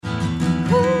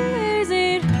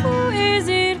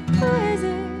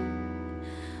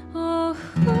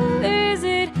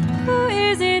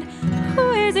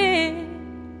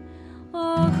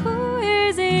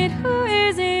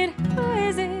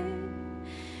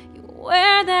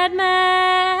wear that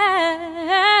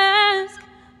mask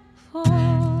for?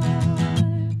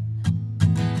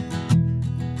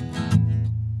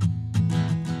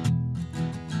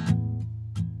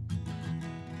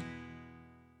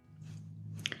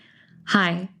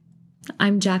 Hi,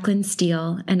 I'm Jacqueline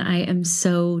Steele, and I am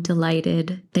so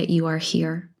delighted that you are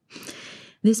here.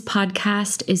 This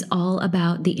podcast is all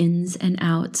about the ins and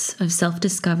outs of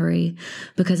self-discovery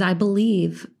because I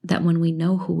believe that when we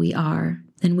know who we are,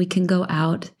 then we can go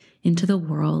out into the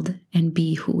world and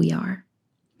be who we are.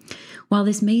 While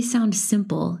this may sound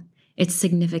simple, it's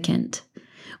significant.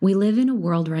 We live in a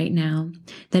world right now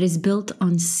that is built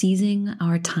on seizing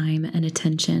our time and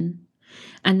attention,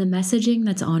 and the messaging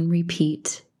that's on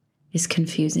repeat is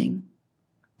confusing.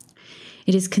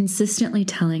 It is consistently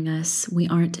telling us we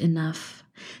aren't enough,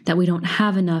 that we don't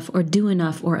have enough or do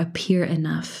enough or appear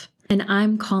enough. And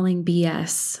I'm calling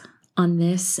BS on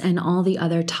this and all the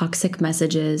other toxic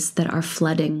messages that are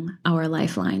flooding our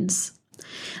lifelines.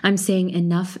 I'm saying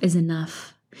enough is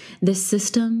enough. This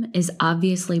system is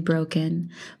obviously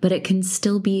broken, but it can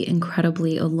still be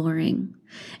incredibly alluring.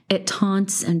 It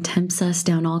taunts and tempts us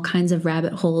down all kinds of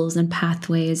rabbit holes and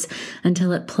pathways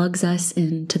until it plugs us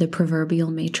into the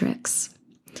proverbial matrix.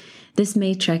 This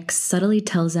matrix subtly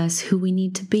tells us who we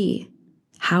need to be,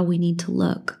 how we need to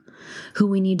look, who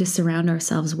we need to surround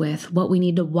ourselves with, what we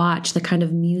need to watch, the kind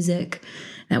of music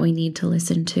that we need to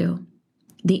listen to,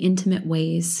 the intimate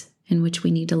ways in which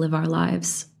we need to live our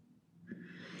lives.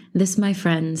 This, my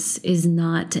friends, is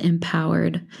not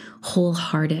empowered,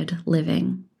 wholehearted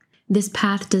living. This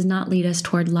path does not lead us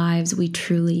toward lives we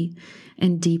truly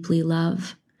and deeply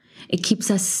love. It keeps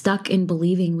us stuck in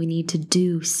believing we need to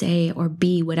do, say, or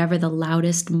be whatever the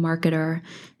loudest marketer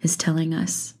is telling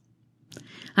us.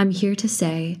 I'm here to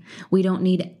say we don't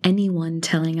need anyone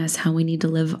telling us how we need to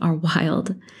live our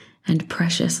wild and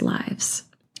precious lives.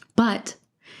 But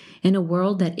in a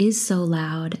world that is so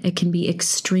loud, it can be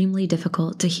extremely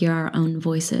difficult to hear our own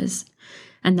voices.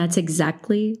 And that's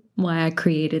exactly why I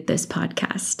created this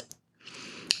podcast.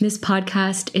 This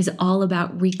podcast is all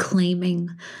about reclaiming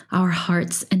our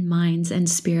hearts and minds and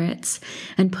spirits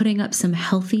and putting up some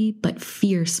healthy but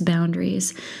fierce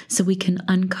boundaries so we can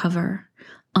uncover,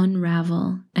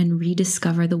 unravel, and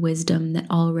rediscover the wisdom that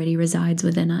already resides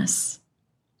within us.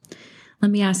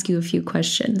 Let me ask you a few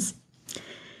questions.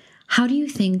 How do you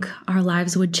think our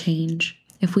lives would change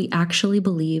if we actually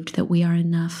believed that we are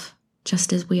enough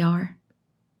just as we are?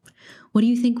 What do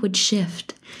you think would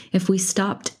shift if we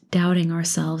stopped doubting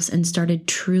ourselves and started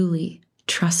truly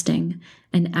trusting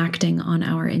and acting on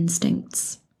our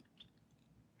instincts?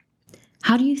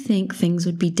 How do you think things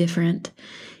would be different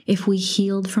if we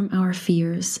healed from our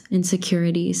fears,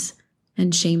 insecurities,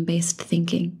 and shame-based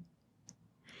thinking?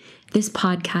 This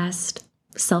podcast,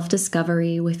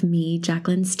 Self-Discovery with me,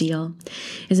 Jacqueline Steele,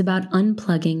 is about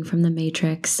unplugging from the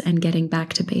matrix and getting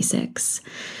back to basics.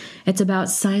 It's about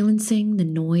silencing the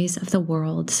noise of the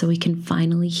world so we can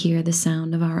finally hear the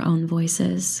sound of our own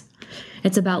voices.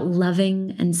 It's about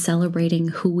loving and celebrating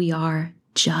who we are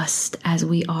just as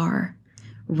we are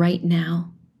right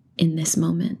now in this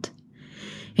moment.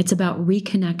 It's about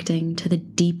reconnecting to the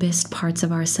deepest parts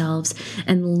of ourselves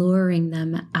and luring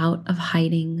them out of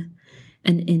hiding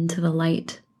and into the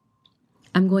light.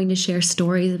 I'm going to share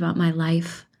stories about my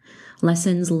life,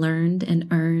 lessons learned and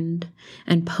earned,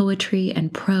 and poetry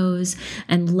and prose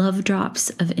and love drops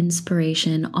of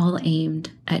inspiration, all aimed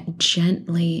at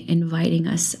gently inviting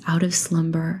us out of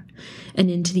slumber and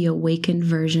into the awakened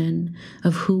version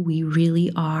of who we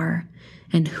really are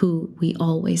and who we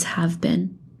always have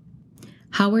been.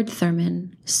 Howard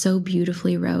Thurman so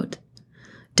beautifully wrote,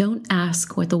 "Don't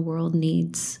ask what the world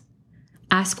needs.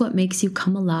 Ask what makes you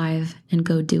come alive and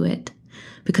go do it,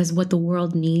 because what the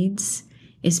world needs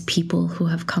is people who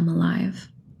have come alive."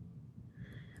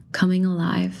 Coming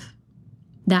alive.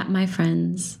 That, my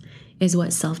friends, is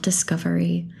what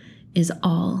self-discovery is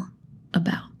all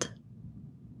about.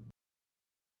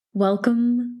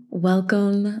 Welcome,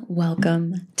 welcome,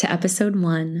 welcome to episode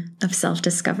 1 of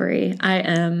Self-Discovery.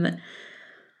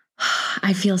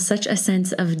 I feel such a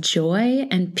sense of joy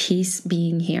and peace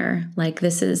being here. Like,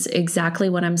 this is exactly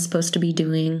what I'm supposed to be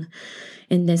doing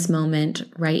in this moment,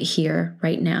 right here,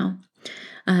 right now.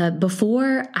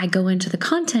 Before I go into the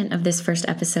content of this first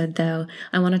episode, though,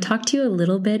 I want to talk to you a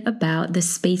little bit about the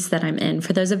space that I'm in.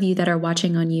 For those of you that are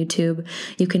watching on YouTube,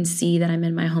 you can see that I'm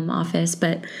in my home office.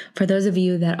 But for those of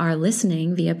you that are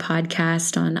listening via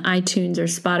podcast on iTunes or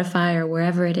Spotify or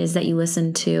wherever it is that you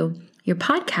listen to your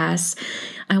podcasts,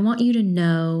 I want you to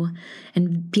know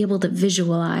and be able to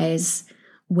visualize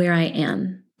where I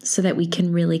am so that we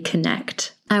can really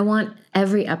connect. I want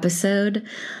every episode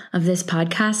of this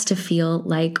podcast to feel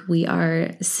like we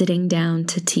are sitting down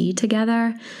to tea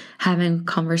together, having a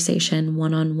conversation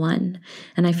one-on-one.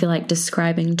 And I feel like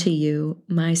describing to you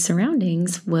my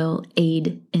surroundings will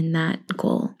aid in that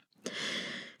goal.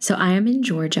 So I am in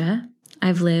Georgia.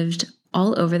 I've lived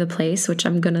all over the place, which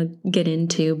I'm going to get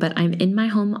into, but I'm in my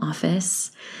home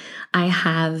office. I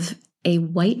have a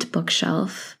white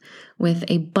bookshelf with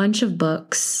a bunch of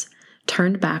books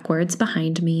turned backwards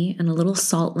behind me and a little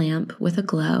salt lamp with a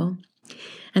glow.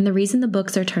 And the reason the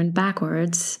books are turned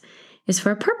backwards is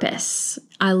for a purpose.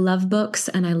 I love books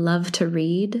and I love to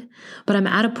read, but I'm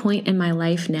at a point in my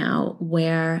life now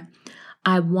where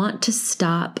I want to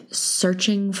stop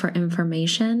searching for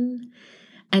information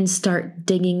and start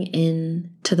digging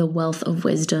into the wealth of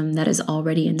wisdom that is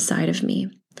already inside of me.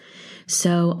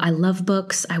 So I love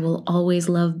books. I will always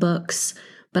love books,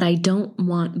 but I don't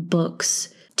want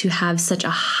books to have such a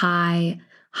high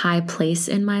place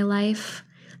in my life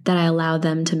that I allow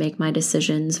them to make my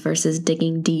decisions versus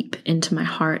digging deep into my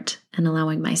heart and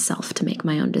allowing myself to make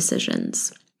my own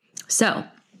decisions. So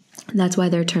that's why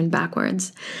they're turned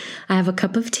backwards. I have a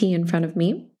cup of tea in front of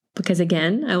me because,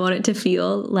 again, I want it to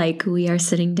feel like we are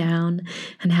sitting down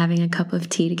and having a cup of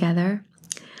tea together.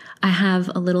 I have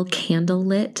a little candle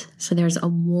lit, so there's a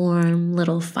warm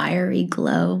little fiery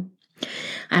glow.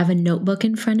 I have a notebook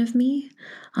in front of me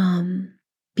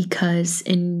because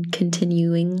in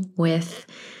continuing with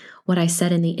what I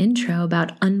said in the intro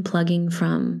about unplugging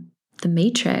from the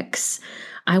matrix,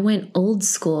 I went old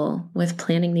school with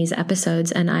planning these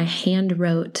episodes and I hand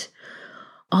wrote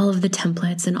all of the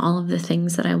templates and all of the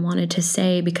things that I wanted to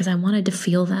say because I wanted to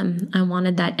feel them. I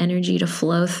wanted that energy to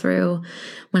flow through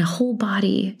my whole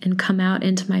body and come out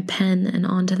into my pen and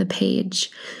onto the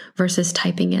page versus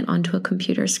typing it onto a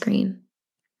computer screen.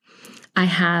 I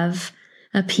have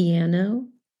a piano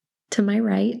to my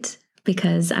right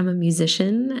because I'm a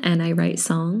musician and I write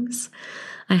songs.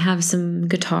 I have some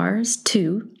guitars,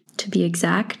 2 to be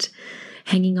exact,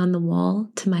 hanging on the wall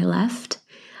to my left.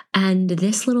 And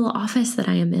this little office that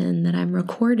I am in, that I'm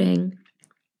recording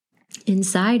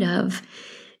inside of,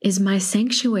 is my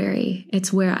sanctuary.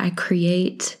 It's where I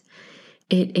create.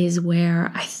 It is where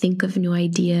I think of new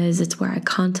ideas. It's where I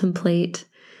contemplate.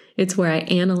 It's where I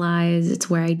analyze. It's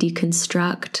where I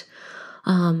deconstruct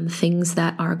things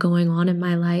that are going on in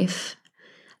my life.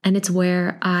 And it's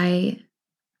where I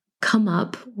come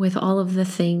up with all of the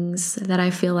things that I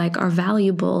feel like are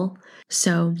valuable.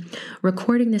 So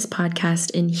recording this podcast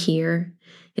in here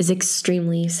is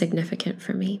extremely significant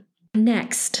for me.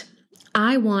 Next,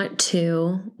 I want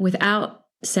to, without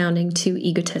sounding too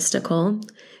egotistical,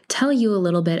 tell you a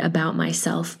little bit about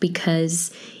myself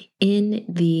because in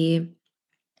the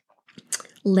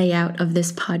layout of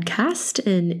this podcast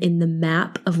and in the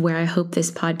map of where I hope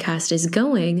this podcast is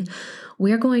going,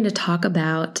 we're going to talk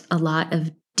about a lot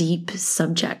of deep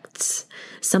subjects,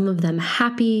 some of them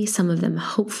happy, some of them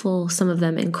hopeful, some of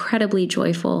them incredibly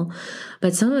joyful,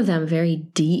 but some of them very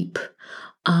deep,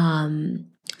 some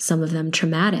of them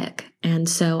traumatic. And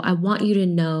so I want you to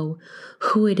know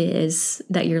who it is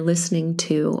that you're listening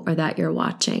to or that you're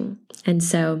watching. And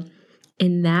so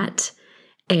in that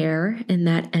air, in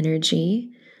that energy,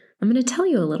 I'm going to tell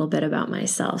you a little bit about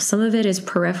myself. Some of it is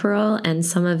peripheral and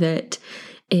some of it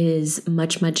is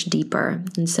much, much deeper.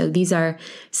 And so these are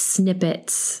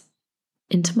snippets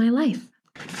into my life.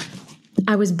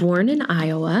 I was born in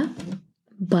Iowa,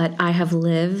 but I have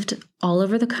lived all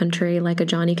over the country like a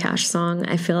Johnny Cash song.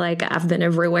 I feel like I've been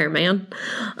everywhere, man.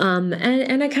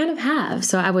 And I kind of have.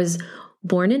 So I was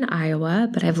born in Iowa,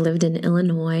 but I've lived in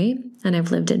Illinois and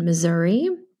I've lived in Missouri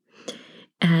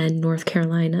and North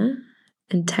Carolina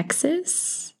and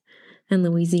Texas and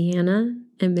Louisiana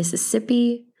and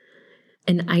Mississippi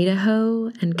in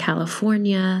Idaho and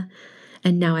California,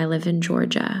 and now I live in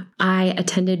Georgia. I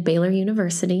attended Baylor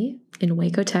University in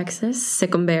Waco, Texas,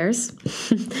 Sick'em Bears,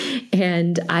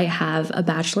 and I have a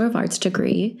Bachelor of Arts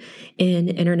degree in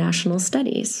International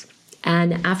Studies.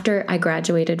 And after I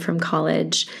graduated from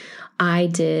college, I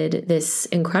did this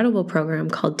incredible program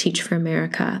called Teach for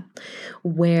America,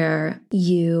 where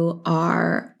you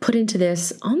are put into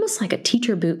this almost like a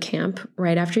teacher boot camp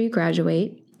right after you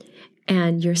graduate.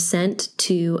 And you're sent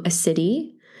to a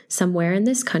city somewhere in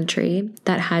this country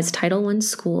that has Title I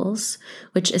schools,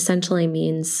 which essentially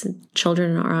means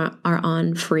children are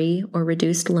on free or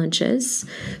reduced lunches.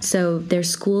 So there's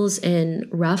schools in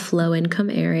rough,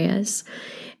 low-income areas.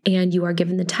 And you are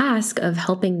given the task of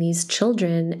helping these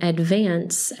children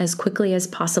advance as quickly as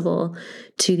possible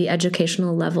to the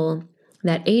educational level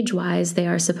that age-wise they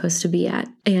are supposed to be at.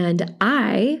 And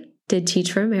I did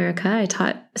Teach for America. I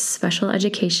taught special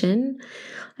education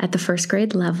at the first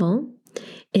grade level.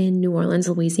 in New Orleans,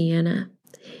 Louisiana.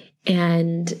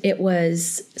 And it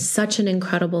was such an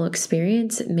incredible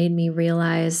experience. It made me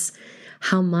realize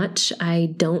how much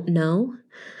I don't know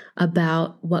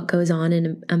about what goes on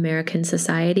in American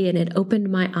society. And it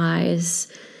opened my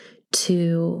eyes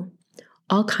to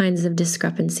all kinds of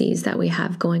discrepancies that we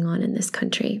have going on in this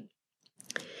country.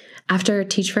 After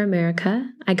Teach for America,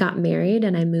 I got married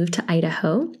and I moved to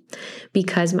Idaho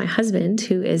because my husband,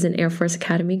 who is an Air Force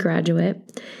Academy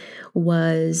graduate,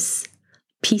 was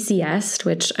PCS'd,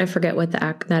 which I forget what that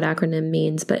acronym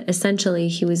means, but essentially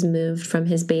he was moved from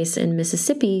his base in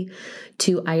Mississippi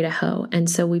to Idaho. And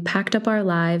so we packed up our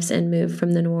lives and moved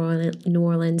from the New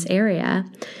Orleans area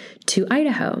to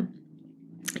Idaho.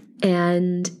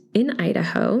 And in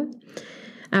Idaho,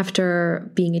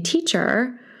 after being a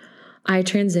teacher, I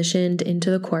transitioned into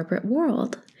the corporate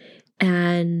world.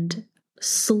 And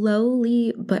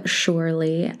slowly but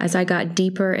surely, as I got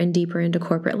deeper and deeper into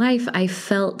corporate life, I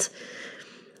felt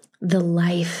the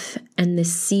life and the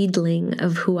seedling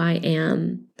of who I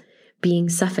am being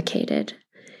suffocated.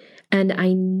 And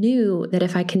I knew that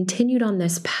if I continued on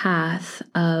this path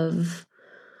of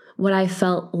what I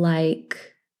felt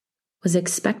like was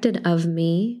expected of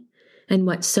me and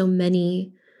what so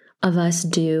many of us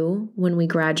do when we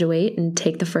graduate and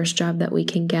take the first job that we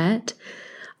can get,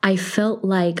 I felt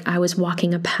like I was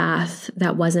walking a path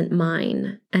that wasn't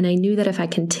mine. And I knew that if I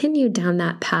continued down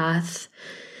that path,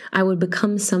 I would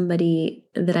become somebody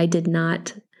that I did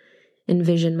not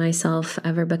envision myself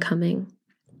ever becoming.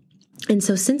 And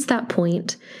so since that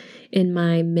point in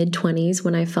my mid-20s,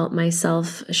 when I felt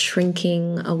myself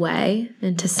shrinking away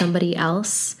into somebody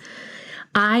else,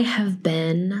 I have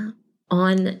been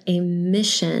on a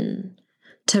mission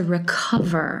to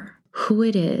recover who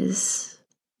it is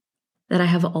that I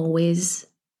have always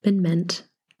been meant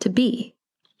to be.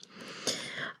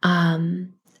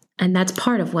 And that's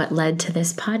part of what led to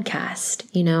this podcast.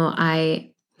 You know,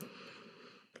 I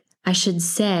should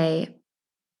say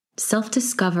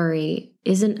self-discovery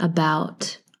isn't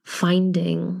about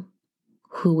finding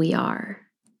who we are.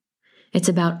 It's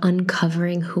about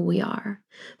uncovering who we are,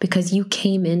 because you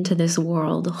came into this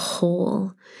world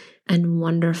whole and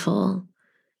wonderful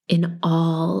in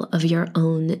all of your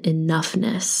own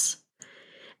enoughness.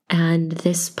 And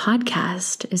this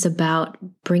podcast is about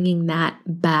bringing that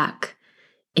back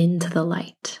into the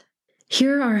light.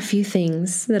 Here are a few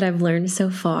things that I've learned so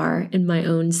far in my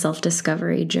own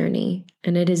self-discovery journey,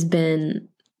 and it has been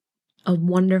a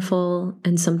wonderful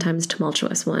and sometimes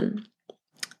tumultuous one.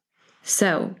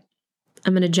 So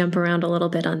I'm going to jump around a little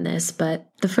bit on this, but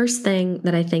the first thing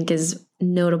that I think is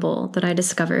notable that I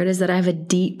discovered is that I have a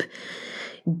deep,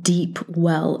 deep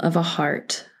well of a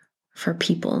heart for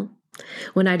people.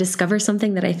 When I discover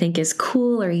something that I think is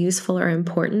cool or useful or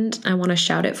important, I want to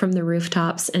shout it from the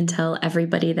rooftops and tell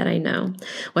everybody that I know,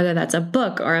 whether that's a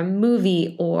book or a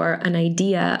movie or an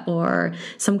idea or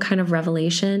some kind of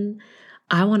revelation.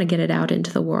 I want to get it out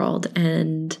into the world.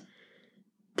 And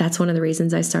that's one of the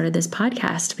reasons I started this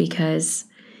podcast, because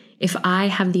if I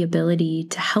have the ability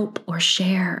to help or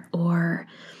share or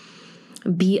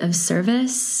be of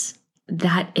service,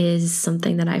 that is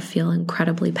something that I feel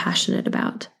incredibly passionate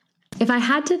about. If I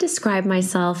had to describe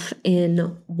myself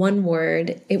in one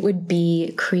word, it would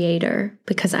be creator,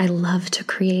 because I love to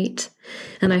create.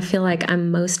 And I feel like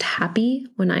I'm most happy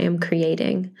when I am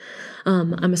creating.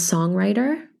 I'm a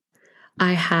songwriter.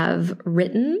 I have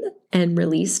written and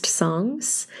released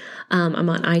songs. I'm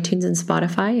on iTunes and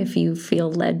Spotify if you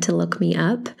feel led to look me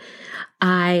up.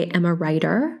 I am a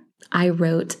writer. I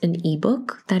wrote an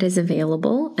ebook that is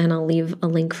available, and I'll leave a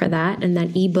link for that. And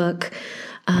that ebook,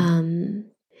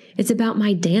 it's about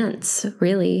my dance,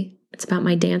 really. It's about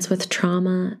my dance with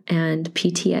trauma and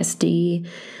PTSD,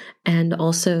 and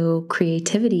also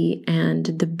creativity and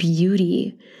the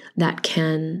beauty that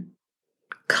can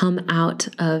come out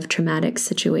of traumatic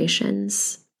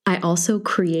situations. I also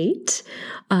create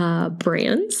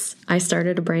brands. I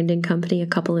started a branding company a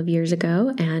couple of years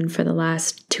ago, and for the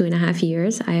last 2.5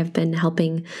 years, I have been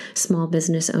helping small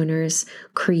business owners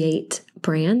create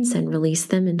brands and release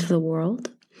them into the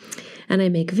world. And I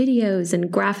make videos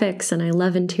and graphics, and I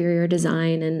love interior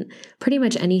design, and pretty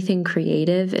much anything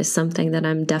creative is something that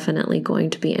I'm definitely going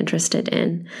to be interested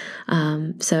in.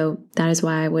 So that is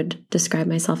why I would describe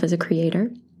myself as a creator.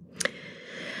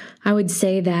 I would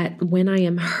say that when I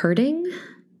am hurting,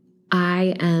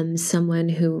 I am someone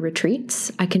who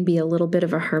retreats. I can be a little bit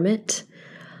of a hermit.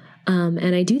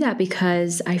 And I do that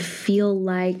because I feel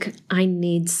like I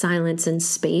need silence and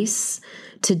space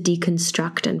to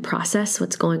deconstruct and process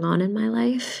what's going on in my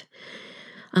life.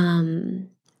 And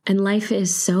life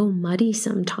is so muddy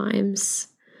sometimes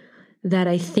that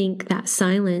I think that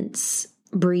silence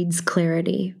breeds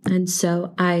clarity. And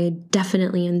so I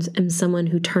definitely am someone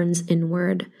who turns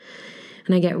inward,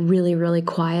 and I get really, really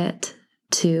quiet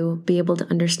to be able to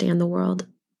understand the world.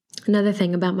 Another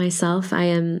thing about myself,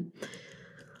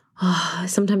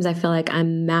 sometimes I feel like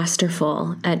I'm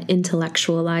masterful at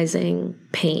intellectualizing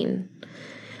pain.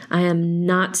 I am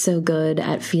not so good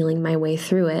at feeling my way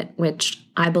through it, which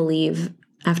I believe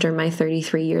after my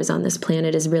 33 years on this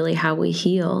planet is really how we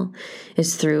heal,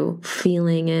 is through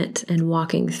feeling it and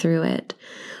walking through it.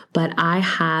 But I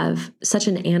have such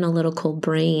an analytical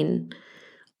brain.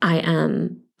 I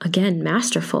am, again,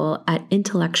 masterful at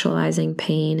intellectualizing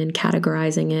pain and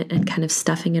categorizing it and kind of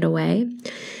stuffing it away.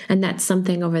 And that's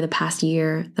something over the past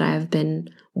year that I've been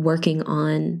working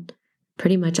on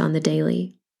pretty much on the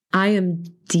daily. I am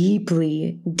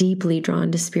deeply, deeply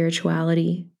drawn to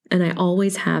spirituality, and I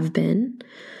always have been.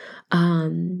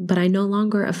 But I no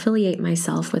longer affiliate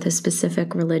myself with a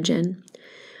specific religion.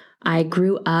 I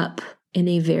grew up in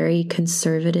a very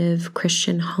conservative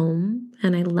Christian home,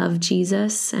 and I love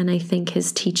Jesus, and I think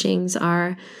his teachings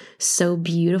are so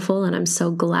beautiful, and I'm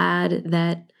so glad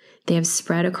that they have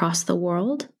spread across the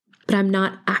world. But I'm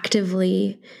not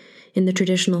actively, in the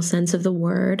traditional sense of the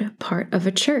word, part of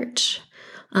a church.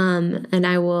 And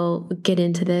I will get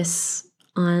into this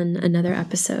on another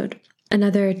episode.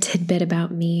 Another tidbit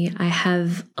about me, I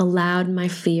have allowed my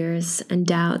fears and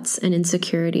doubts and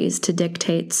insecurities to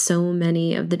dictate so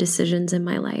many of the decisions in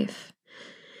my life.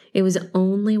 It was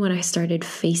only when I started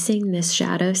facing this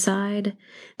shadow side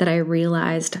that I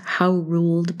realized how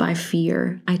ruled by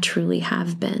fear I truly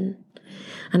have been.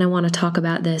 And I want to talk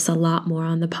about this a lot more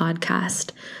on the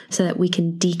podcast so that we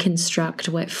can deconstruct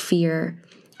what fear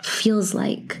feels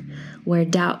like, where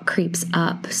doubt creeps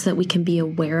up, so that we can be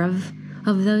aware of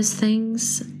those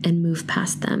things and move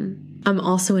past them. I'm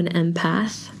also an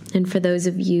empath. And for those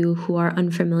of you who are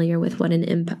unfamiliar with what an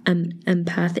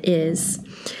empath is,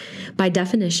 by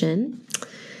definition,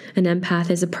 an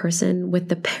empath is a person with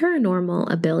the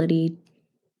paranormal ability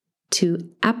to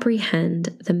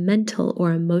apprehend the mental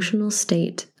or emotional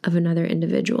state of another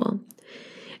individual.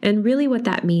 And really what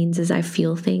that means is I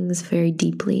feel things very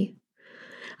deeply.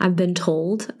 I've been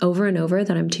told over and over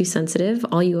that I'm too sensitive.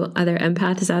 All you other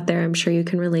empaths out there, I'm sure you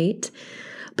can relate.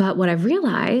 But what I've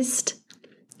realized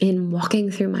in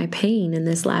walking through my pain in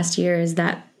this last year is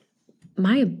that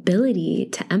my ability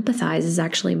to empathize is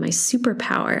actually my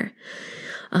superpower.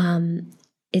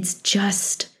 It's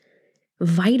just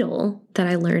vital that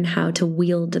I learn how to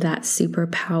wield that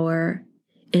superpower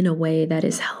in a way that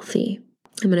is healthy.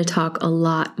 I'm going to talk a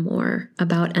lot more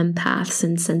about empaths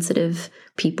and sensitive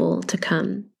people to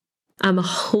come. I'm a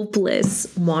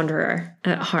hopeless wanderer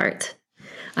at heart.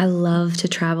 I love to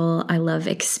travel. I love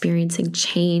experiencing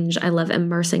change. I love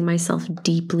immersing myself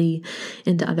deeply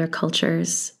into other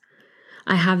cultures.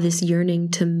 I have this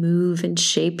yearning to move and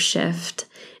shapeshift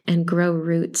and grow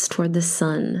roots toward the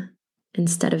sun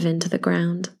instead of into the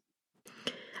ground.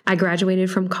 I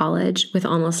graduated from college with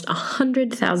almost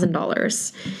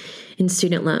 $100,000 in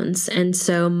student loans. And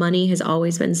so money has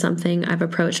always been something I've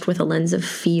approached with a lens of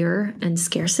fear and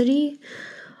scarcity.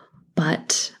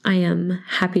 But I am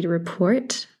happy to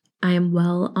report I am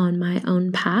well on my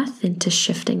own path into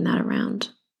shifting that around.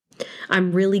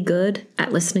 I'm really good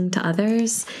at listening to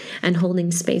others and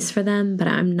holding space for them, but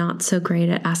I'm not so great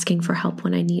at asking for help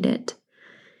when I need it.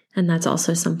 And that's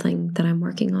also something that I'm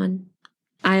working on.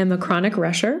 I am a chronic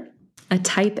rusher, a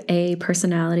type A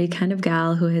personality kind of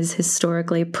gal who has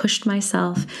historically pushed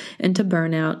myself into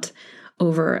burnout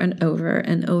over and over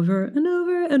and over and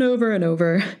over and over and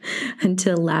over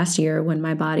until last year when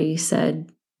my body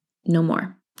said, no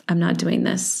more, I'm not doing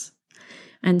this.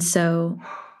 And so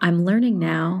I'm learning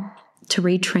now to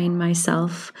retrain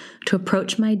myself to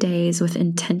approach my days with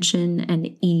intention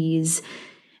and ease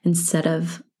instead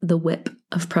of the whip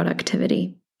of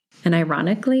productivity. And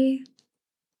ironically,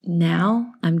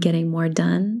 now I'm getting more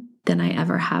done than I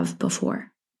ever have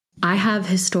before. I have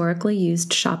historically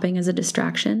used shopping as a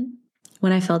distraction.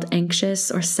 When I felt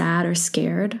anxious or sad or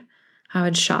scared, I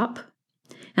would shop.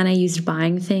 And I used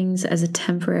buying things as a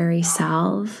temporary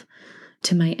salve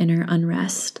to my inner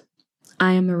unrest.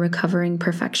 I am a recovering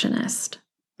perfectionist.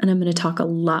 And I'm going to talk a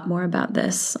lot more about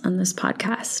this on this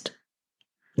podcast.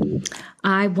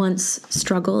 I once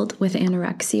struggled with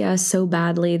anorexia so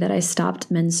badly that I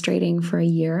stopped menstruating for a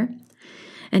year.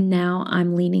 And now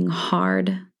I'm leaning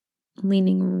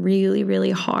really,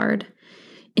 really hard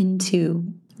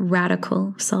into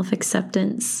radical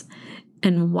self-acceptance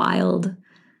and wild,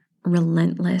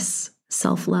 relentless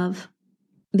self-love.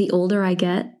 The older I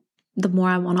get, the more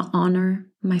I want to honor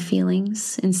my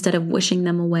feelings instead of wishing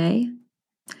them away.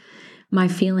 My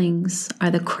feelings are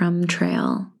the crumb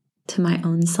trail to my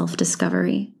own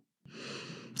self-discovery.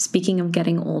 Speaking of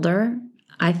getting older,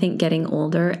 I think getting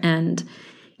older, and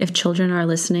if children are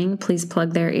listening, please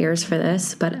plug their ears for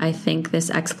this, but I think this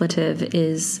expletive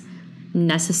is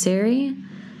necessary.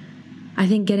 I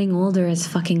think getting older is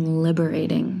fucking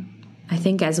liberating. I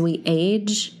think as we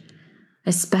age,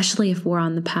 especially if we're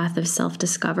on the path of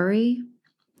self-discovery,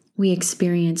 we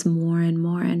experience more and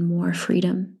more and more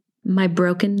freedom. My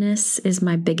brokenness is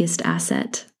my biggest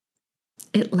asset.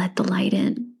 It let the light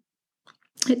in.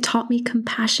 It taught me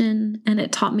compassion, and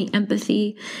it taught me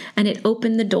empathy, and it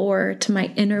opened the door to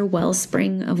my inner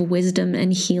wellspring of wisdom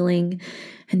and healing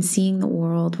and seeing the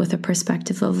world with a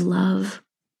perspective of love.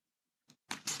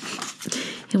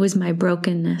 It was my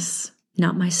brokenness,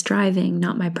 not my striving,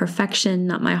 not my perfection,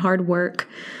 not my hard work,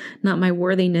 not my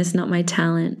worthiness, not my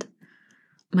talent.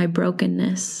 My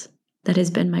brokenness that has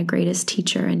been my greatest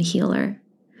teacher and healer.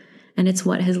 And it's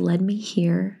what has led me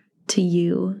here to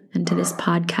you and to this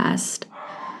podcast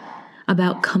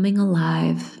about coming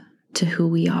alive to who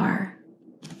we are.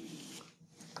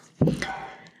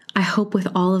 I hope with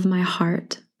all of my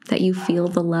heart that you feel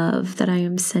the love that I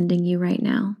am sending you right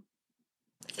now.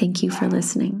 Thank you for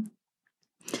listening.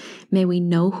 May we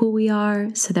know who we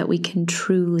are so that we can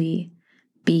truly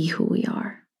be who we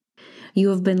are.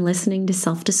 You have been listening to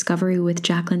Self-Discovery with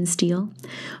Jaclyn Steele.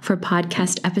 For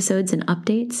podcast episodes and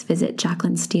updates, visit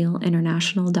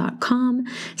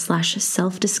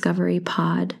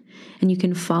jaclynsteeleinternational.com/selfdiscoverypod. And you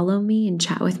can follow me and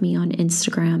chat with me on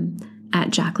Instagram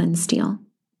at Jaclyn Steele.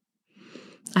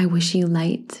 I wish you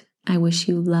light, I wish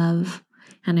you love,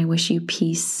 and I wish you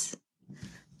peace.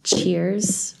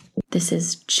 Cheers. This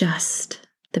is just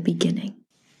the beginning.